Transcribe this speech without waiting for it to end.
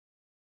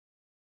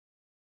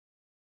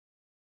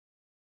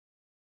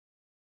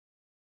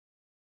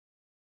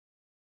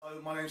Hello,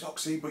 my name's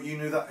Okse, but you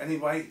knew that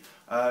anyway.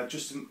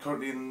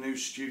 Currently in the new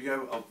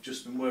studio. I've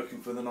just been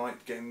working for the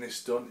night getting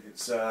this done.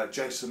 It's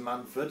Jason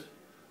Manford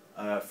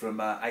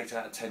from 8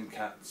 out of 10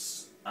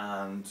 Cats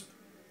and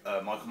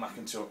Michael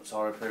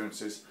McIntyre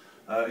appearances.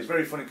 He's a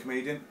very funny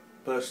comedian.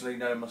 Personally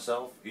know him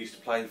myself. He used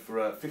to play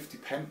for 50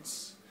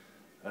 pence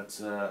at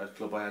a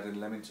club I had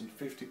in Leamington.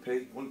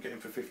 50p. Wouldn't get him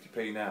for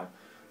 50p now.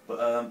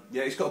 But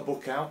yeah, he's got a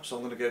book out, so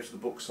I'm going to go to the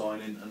book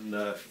signing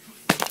and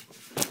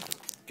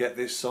get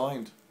this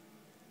signed.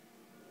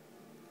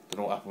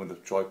 Don't know what happened with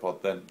the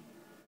tripod then.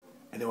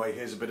 Anyway,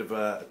 here's a bit of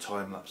a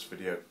time-lapse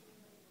video.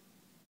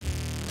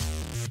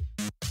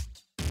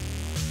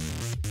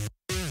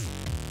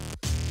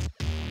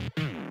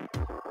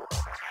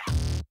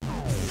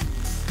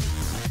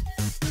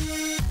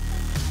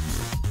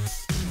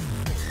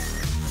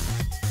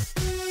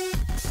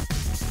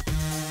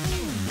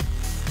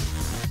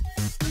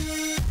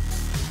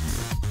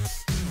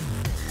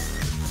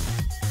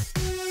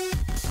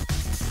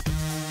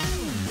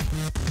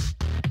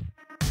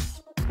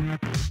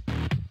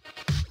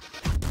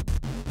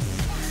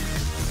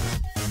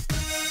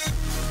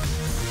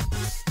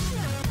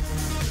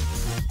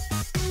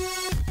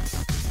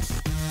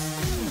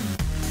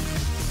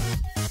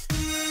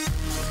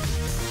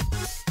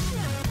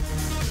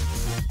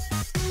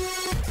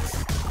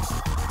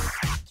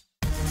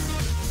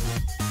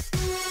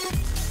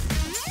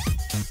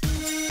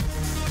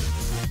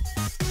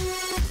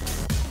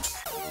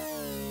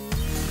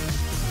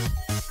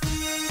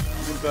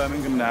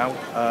 Birmingham now.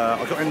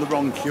 I got in the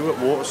wrong queue at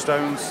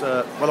Waterstones.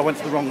 Well, I went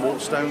to the wrong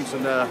Waterstones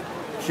and the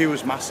queue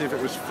was massive.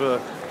 It was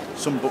for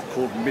some book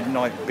called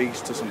Midnight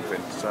Beast or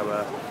something.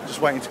 So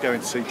just waiting to go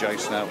in to see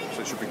Jason now,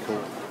 so it should be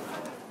cool.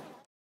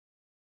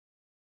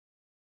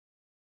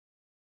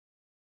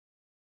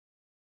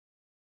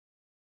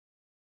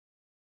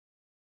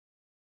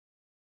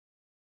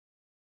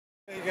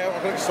 There you go,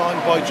 I got it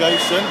signed by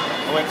Jason.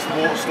 I went to the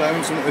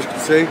Waterstones and as you can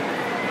see.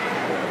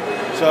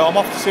 So I'm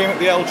off to see him at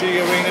the LG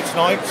Arena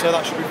tonight, so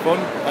that should be fun,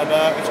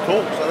 and it's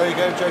cool. So there you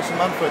go, Jason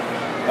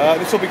Manford.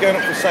 This will be going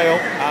up for sale,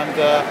 and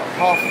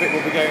half of it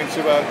will be going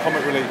to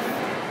Comic Relief.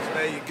 So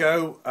there you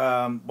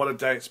go. What a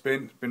day it's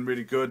been. It's been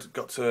really good.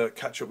 Got to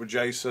catch up with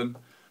Jason,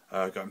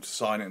 got him to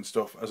sign it and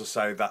stuff. As I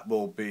say, that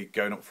will be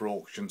going up for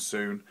auction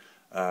soon.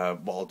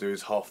 What I'll do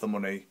is half the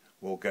money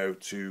will go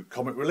to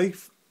Comic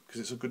Relief, because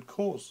it's a good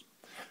cause.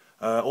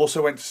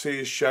 Also went to see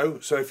his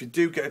show, so if you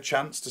do get a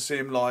chance to see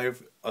him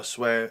live, I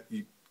swear,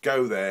 you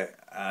go there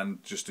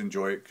and just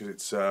enjoy it, because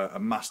it's a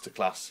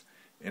masterclass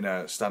in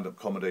stand-up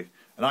comedy.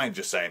 And I ain't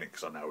just saying it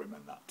because I know him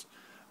and that.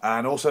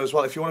 And also as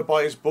well, if you want to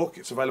buy his book,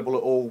 it's available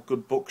at all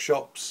good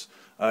bookshops.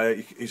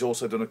 He's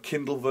also done a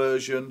Kindle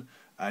version,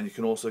 and you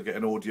can also get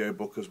an audio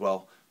book as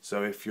well.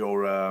 So if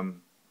you're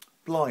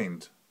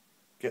blind,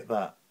 get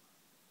that.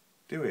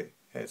 Do it.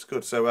 Yeah, it's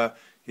good. So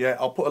yeah,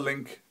 I'll put a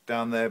link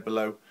down there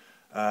below.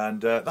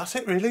 And that's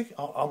it really.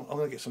 I'm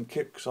going to get some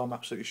kip because I'm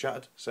absolutely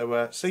shattered.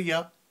 So see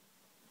ya.